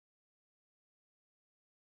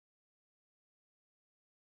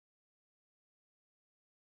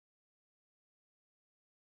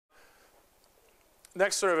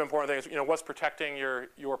Next sort of important thing is, what's protecting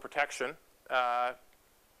your protection.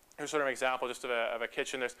 Here's sort of an example just of a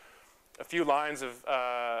kitchen. There's a few lines of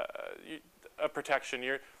protection.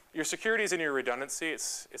 Your security is in your redundancy.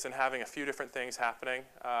 It's in having a few different things happening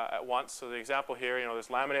at once. So the example here, there's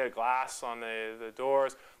laminated glass on the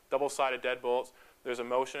doors, double-sided deadbolts. There's a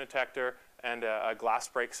motion detector and a glass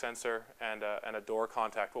break sensor and a door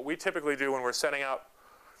contact. What we typically do when we're setting up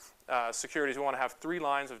security is we want to have 3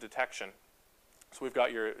 lines of detection. So we've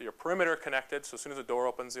got your perimeter connected. So as soon as the door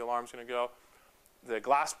opens, the alarm's going to go. The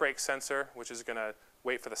glass break sensor, which is going to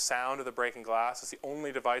wait for the sound of the breaking glass. It's the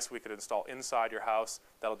only device we could install inside your house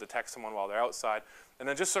that'll detect someone while they're outside. And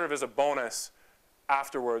then just sort of as a bonus,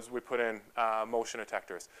 afterwards we put in motion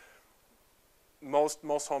detectors. Most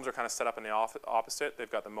homes are kind of set up in the opposite.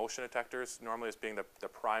 They've got the motion detectors normally as being the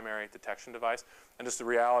primary detection device. And just the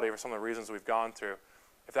reality for some of the reasons we've gone through,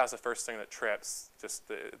 if that's the first thing that trips, just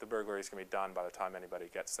the burglary is going to be done by the time anybody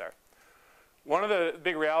gets there. One of the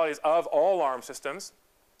big realities of all alarm systems,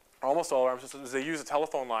 almost all alarm systems, is they use the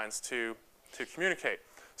telephone lines to communicate.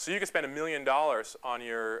 So you could spend $1 million on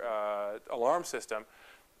your alarm system,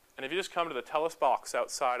 and if you just come to the Telus box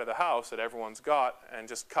outside of the house that everyone's got and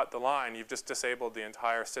just cut the line, you've just disabled the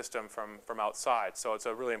entire system from outside. So it's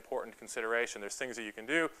a really important consideration. There's things that you can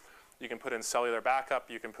do. You can put in cellular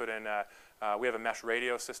backup. You can put in, we have a mesh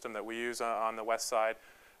radio system that we use on the west side.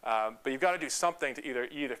 But you've got to do something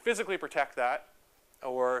to either physically protect that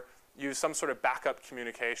or use some sort of backup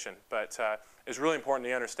communication. But it's really important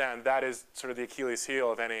to understand that is sort of the Achilles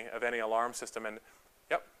heel of any alarm system. And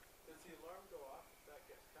yep. Does the alarm go off if that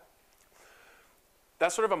gets cut?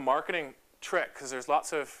 That's sort of a marketing trick because there's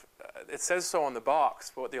lots of, it says so on the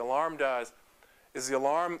box, but what the alarm does is the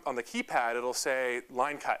alarm on the keypad, it'll say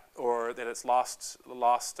line cut or that it's lost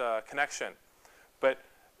connection. But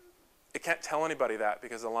it can't tell anybody that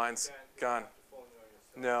because the line's gone.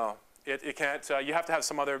 No, it can't. You have to have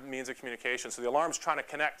some other means of communication. So the alarm's trying to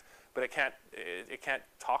connect, but it can't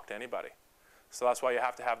talk to anybody. So that's why you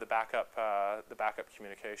have to have the backup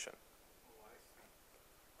communication.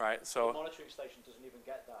 Right. So the monitoring station doesn't even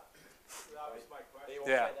get that. That was my question. They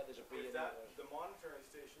won't Yeah. say that there's a B in there. The monitoring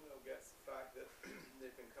station though gets the fact that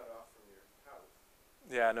they've been cut off from your house.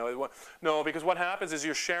 yeah, no, because what happens is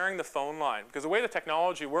you're sharing the phone line. Because the way the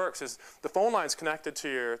technology works is the phone line's connected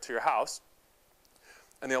to your house,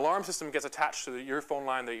 and the alarm system gets attached to your phone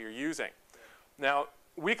line that you're using. Now,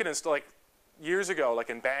 we could install, like years ago, like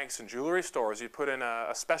in banks and jewelry stores, you'd put in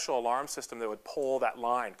a special alarm system that would pull that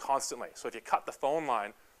line constantly. So if you cut the phone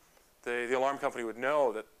line, the alarm company would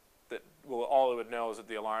know that all it would know is that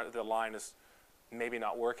the line is maybe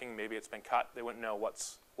not working, maybe it's been cut. They wouldn't know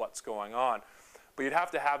what's going on. But you'd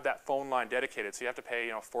have to have that phone line dedicated. So you have to pay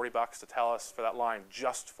 $40 to Telus for that line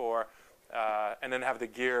just for, and then have the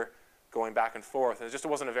gear going back and forth. And it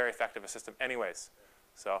wasn't a very effective system anyways.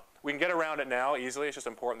 So we can get around it now easily. It's just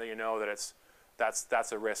important that you know that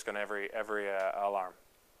that's a risk on every alarm.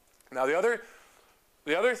 Now the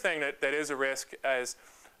other thing that is a risk is,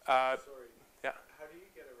 Sorry. yeah. How do you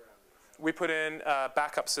get around it? We put in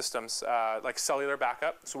backup systems, like cellular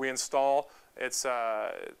backup. So we install, it's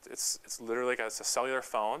literally a cellular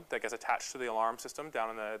phone that gets attached to the alarm system down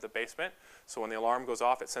in the basement. So when the alarm goes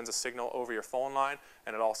off, it sends a signal over your phone line,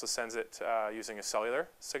 and it also sends it using a cellular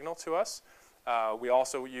signal to us. We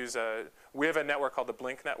also we have a network called the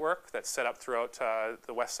Blink network that's set up throughout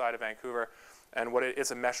the west side of Vancouver, and it's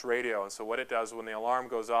a mesh radio. And so what it does when the alarm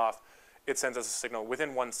goes off, it sends us a signal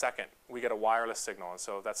within 1 second. We get a wireless signal, and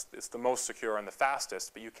so it's the most secure and the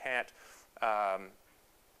fastest. But you can't.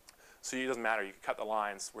 So it doesn't matter. You can cut the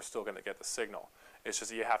lines. We're still going to get the signal. It's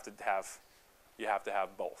just you have to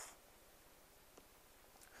have both.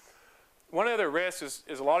 One of the risks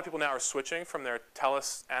is a lot of people now are switching from their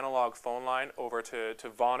Telus analog phone line over to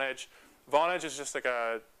Vonage. Vonage is just like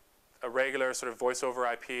a regular sort of voice over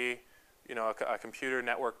IP, a computer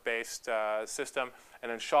network-based system, and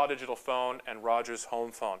then Shaw Digital Phone and Rogers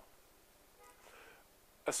Home Phone.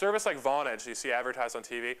 A service like Vonage, you see advertised on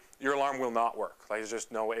TV, your alarm will not work. Like there's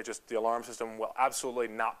just no way. The alarm system will absolutely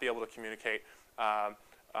not be able to communicate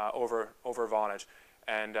over Vonage.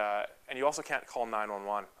 And you also can't call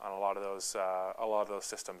 911 on a lot of those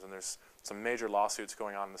systems. And there's some major lawsuits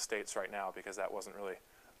going on in the States right now because that wasn't really,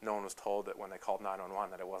 no one was told that when they called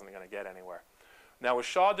 911 that it wasn't going to get anywhere. Now with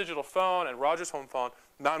Shaw Digital Phone and Rogers Home Phone,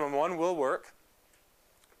 911 will work.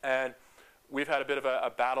 And we've had a bit of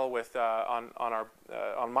a battle with on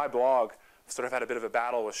my blog. Sort of had a bit of a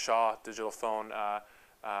battle with Shaw Digital Phone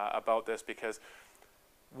about this because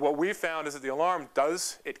what we found is that the alarm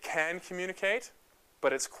can communicate,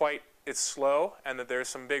 but it's quite it's slow and that there's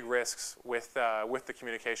some big risks with the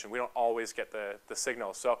communication. We don't always get the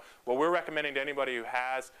signal. So what we're recommending to anybody who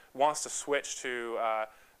wants to switch to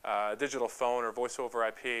a digital phone or voice over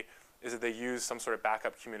IP is that they use some sort of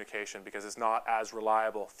backup communication, because it's not as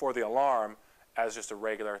reliable for the alarm as just a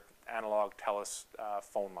regular analog TELUS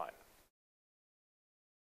phone line.